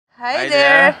Hi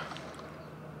there!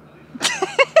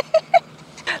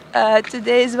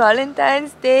 Today is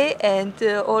Valentine's Day and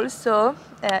also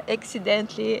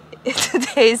accidentally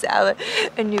today is our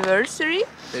anniversary.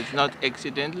 It's not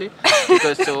accidentally,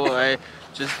 because so I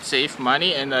just save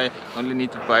money and I only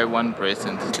need to buy one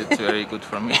present. That's very good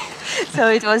for me. So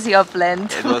it was your plan.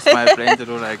 It was my plan to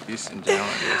do like this in general,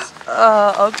 yes.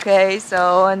 Okay,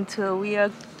 so until we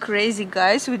are crazy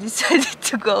guys, we decided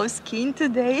to go skiing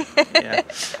today. Yeah,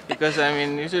 because I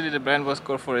mean, usually the plan was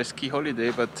go for a ski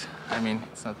holiday, but I mean,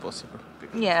 it's not possible.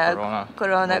 Yeah,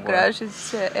 Corona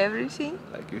crashes everything.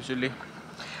 Like usually.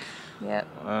 Yeah.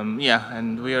 Yeah,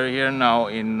 and we are here now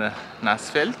in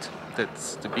Nassfeld.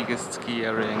 That's the biggest ski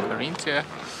area in Carinthia.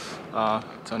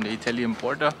 It's on the Italian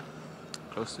border,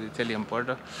 close to the Italian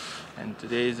border. And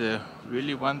today is a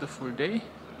really wonderful day.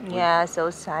 Yeah, so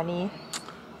sunny.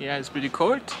 Yeah, it's pretty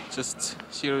cold, just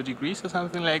 0 degrees or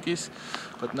something like this,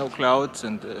 but no clouds,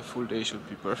 and the full day should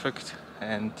be perfect.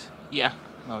 And yeah,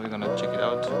 now we're gonna check it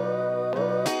out.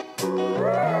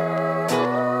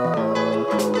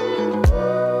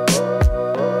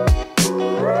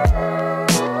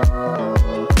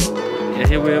 Yeah,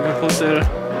 here we have a hotel,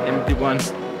 empty one.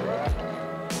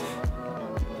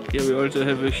 Here we also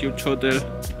have a huge hotel,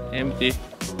 empty.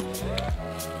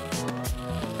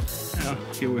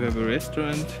 Here we have a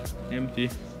restaurant, empty.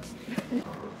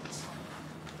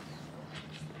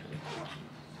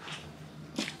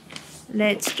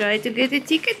 Let's try to get a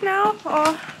ticket now,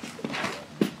 or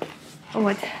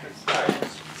what?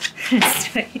 Let's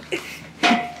try.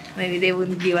 Maybe they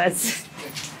wouldn't give us.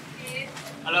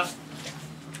 Hallo.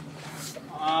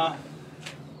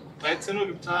 13 Uhr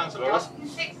gibt's Zahlen, oder was?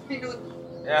 6 Minuten.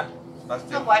 Ja, passt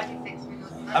ja. So warte 6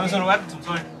 Minuten. Haben wir so noch warten zum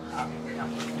Zahlen?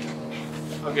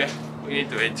 Okay, we need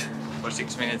to wait for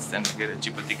 6 minutes then to get a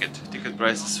cheaper ticket. Ticket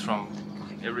prices from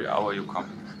every hour you come.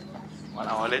 1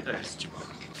 hour later it's cheaper.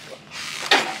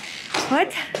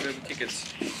 What? We have tickets.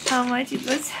 How much it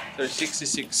was? So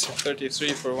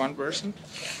 66.33 for one person,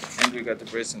 and we got the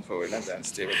present for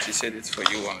Valentine's Day, but she said it's for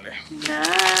you only.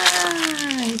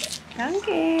 Nice.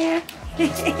 Danke.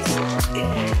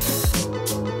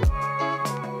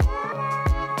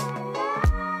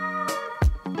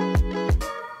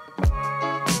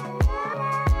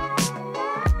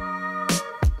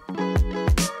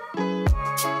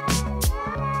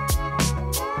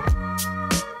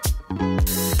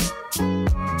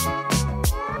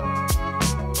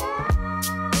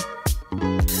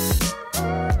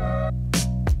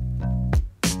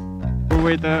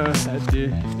 Wait at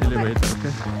the elevator,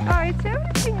 okay? Oh, it's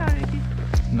everything already.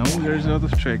 No, there's a lot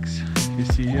of tracks. You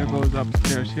see, here goes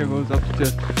upstairs, here goes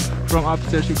upstairs. From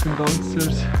upstairs you can go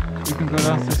downstairs, you can go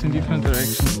downstairs in different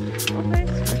directions. Okay.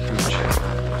 It's huge.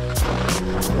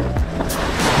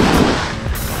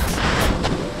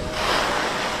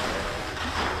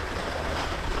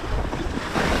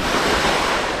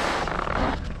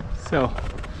 So,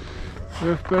 we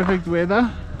have perfect weather.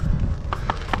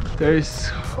 There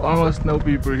is almost no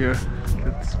people here.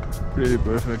 That's really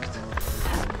perfect.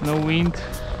 No wind,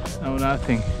 no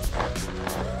nothing.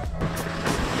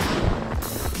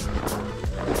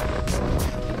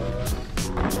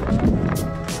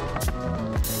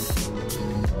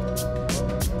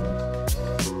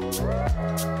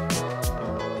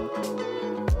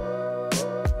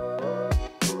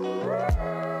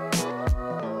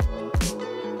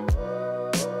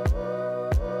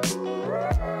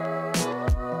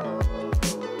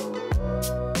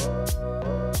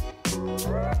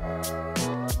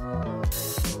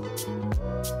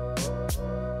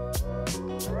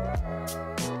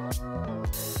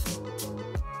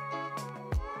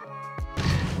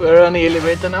 We're on the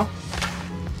elevator now,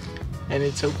 and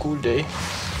it's a cool day.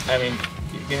 I mean,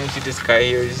 you can see the sky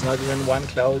here is not even one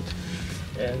cloud,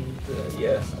 and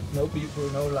yeah, no people,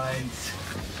 no lines,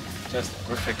 just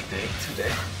perfect day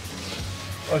today.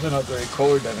 Also not very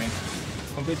cold, I mean,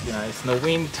 completely nice, no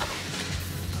wind.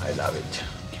 I love it.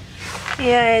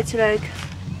 Yeah, it's like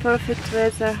perfect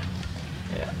weather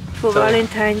for So,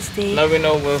 Valentine's Day. Now we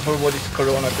know for what is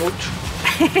Corona good.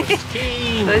 For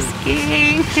skiing. For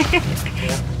skiing.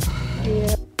 Yeah.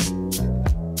 Yeah.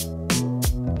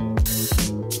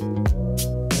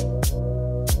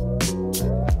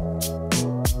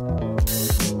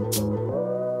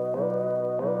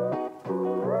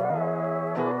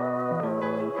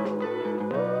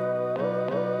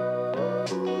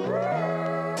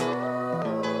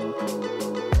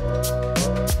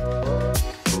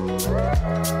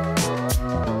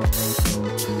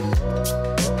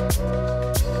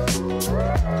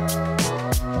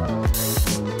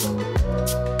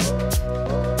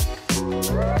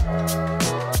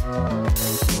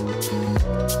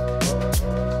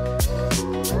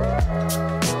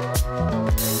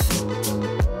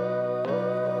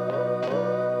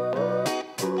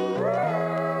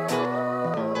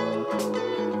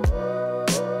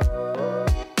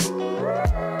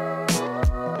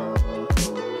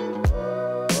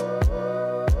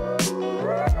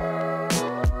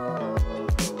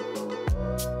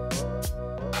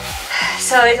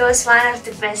 So it was one of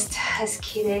the best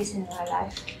ski days in my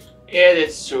life. Yeah,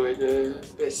 that's true. The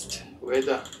best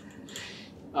weather.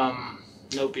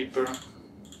 No people,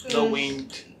 no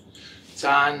wind,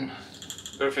 sun,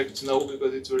 perfect snow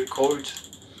because it's very cold.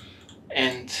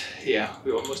 And yeah,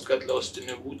 we almost got lost in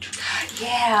the wood.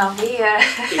 Yeah, we are.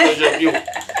 Because of you.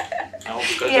 No,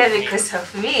 because Yeah, of me. because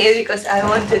of me, because I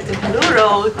wanted the blue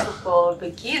road for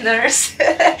beginners.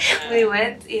 We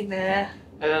went in a...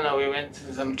 I don't know, we went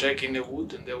some trek in the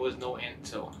wood and there was no end,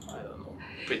 so I don't know.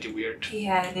 Pretty weird.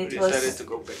 Yeah, and We it decided was... to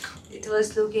go back. It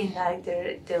was looking like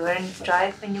there weren't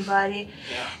drive anybody,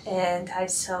 Yeah. and I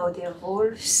saw the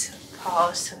wolves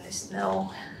pass on the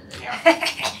snow. Yeah.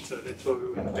 So that's why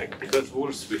we went back, because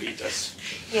wolves will eat us.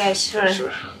 Yeah,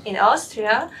 sure. In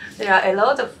Austria, there are a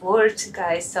lot of wolves,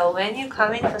 guys. So when you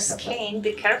come in for skiing,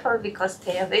 be careful because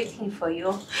they are waiting for you.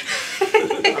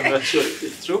 I'm not sure if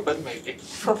it's true, but maybe.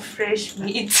 For fresh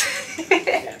meat.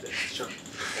 Yeah, that's true.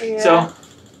 Yeah. So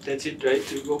that's it, right?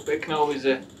 We go back now with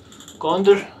a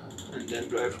condor and then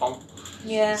drive home.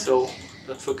 Yeah. So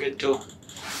don't forget to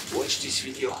watch this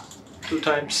video 2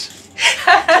 times.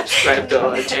 Subscribe to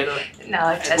our channel. No,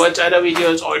 And just watch other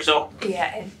videos also.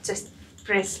 yeah, and just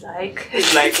press like.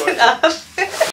 Like also.